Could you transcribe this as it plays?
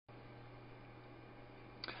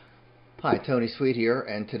Hi, Tony Sweet here,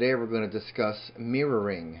 and today we're going to discuss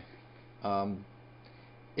mirroring.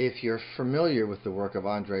 If you're familiar with the work of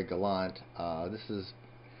Andre Gallant, this is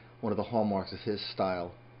one of the hallmarks of his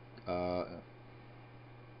style. And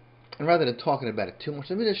rather than talking about it too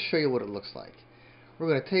much, let me just show you what it looks like. We're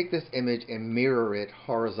going to take this image and mirror it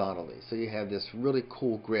horizontally. So you have this really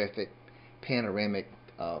cool graphic panoramic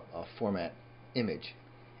format image.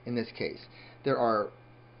 In this case,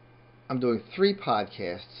 I'm doing 3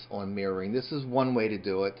 podcasts on mirroring. This is one way to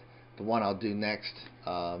do it. The one I'll do next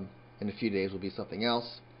in a few days will be something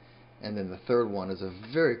else. And then the third one is a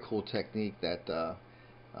very cool technique that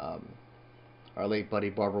our late buddy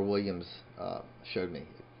Barbara Williams showed me.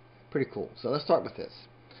 Pretty cool. So let's start with this.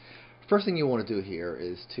 First thing you want to do here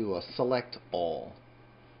is to select all.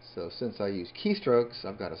 So since I use keystrokes,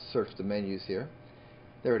 I've got to search the menus here.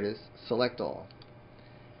 There it is, select all.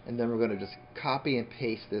 And then we're going to just copy and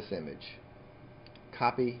paste this image.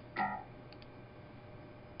 Copy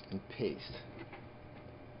and paste.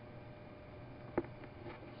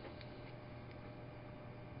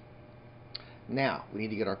 Now we need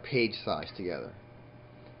to get our page size together.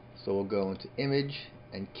 So we'll go into image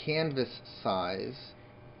and canvas size,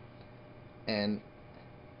 and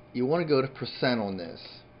you want to go to percent on this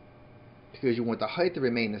because you want the height to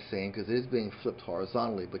remain the same because it is being flipped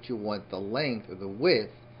horizontally, but you want the length or the width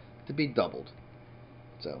to be doubled.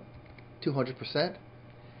 So 200%.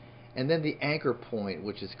 And then the anchor point,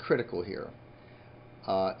 which is critical here.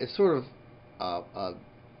 It's sort of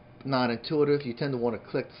non-intuitive. You tend to want to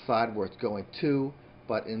click the side where it's going to,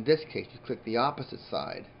 but in this case you click the opposite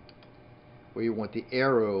side where you want the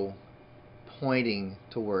arrow pointing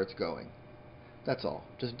to where it's going. That's all.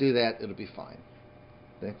 Just do that, it'll be fine.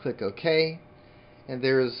 Then click OK, and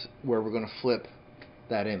there's where we're going to flip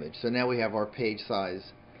that image. So now we have our page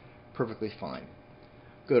size perfectly fine.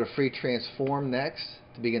 Go to Free Transform next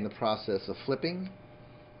to begin the process of flipping.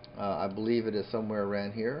 I believe it is somewhere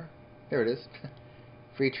around here. There it is.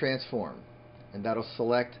 Free Transform, and that'll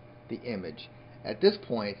select the image. At this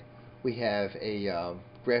point we have a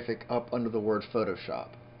graphic up under the word Photoshop.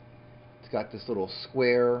 It's got this little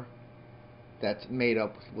square that's made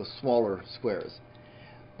up with smaller squares,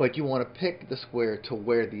 but you want to pick the square to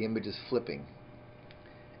where the image is flipping,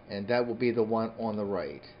 and that will be the one on the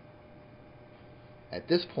right. At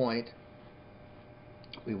this point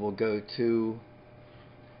we will go to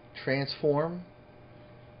Transform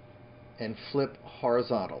and flip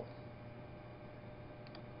horizontal,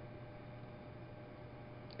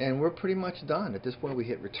 and we're pretty much done. At this point we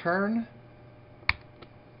hit return,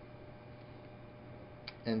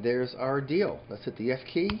 and there's our deal. Let's hit the F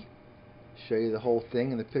key, show you the whole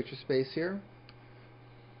thing in the picture space here.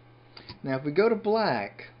 Now if we go to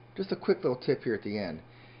black, just a quick little tip here at the end,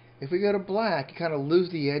 if we go to black you kind of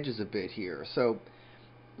lose the edges a bit here. So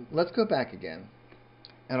let's go back again,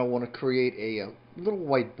 and I want to create a little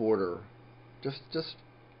white border just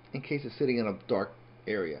in case it's sitting in a dark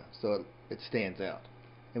area so it stands out,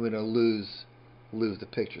 and we're going to lose the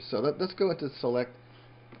picture. So let's go into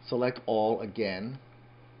select all again,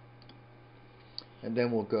 and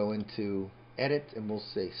then we'll go into edit and we'll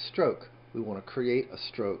say stroke. We want to create a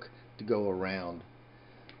stroke to go around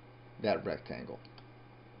that rectangle,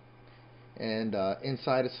 and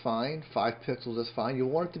inside is fine. 5 pixels is fine. You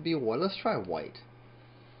want it to be white. Let's try white.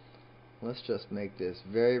 Let's just make this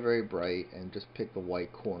very, very bright and just pick the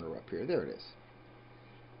white corner up here. There it is.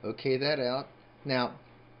 Okay that out. Now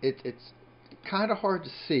it's kind of hard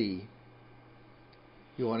to see.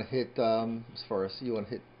 You want to hit you want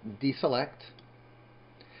to hit deselect.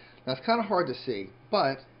 Now it's kind of hard to see,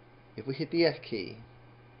 but if we hit the F key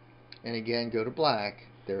and again go to black,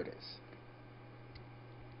 there it is.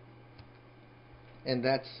 And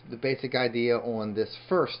that's the basic idea on this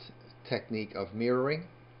first technique of mirroring.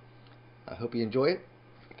 I hope you enjoy it.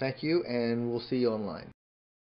 Thank you, and we'll see you online.